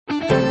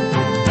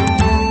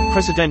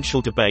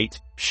presidential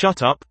debate,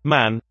 "Shut up,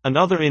 man," and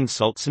other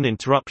insults and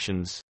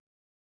interruptions.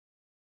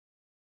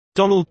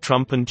 Donald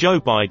Trump and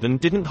Joe Biden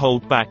didn't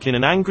hold back in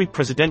an angry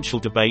presidential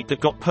debate that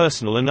got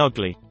personal and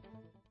ugly.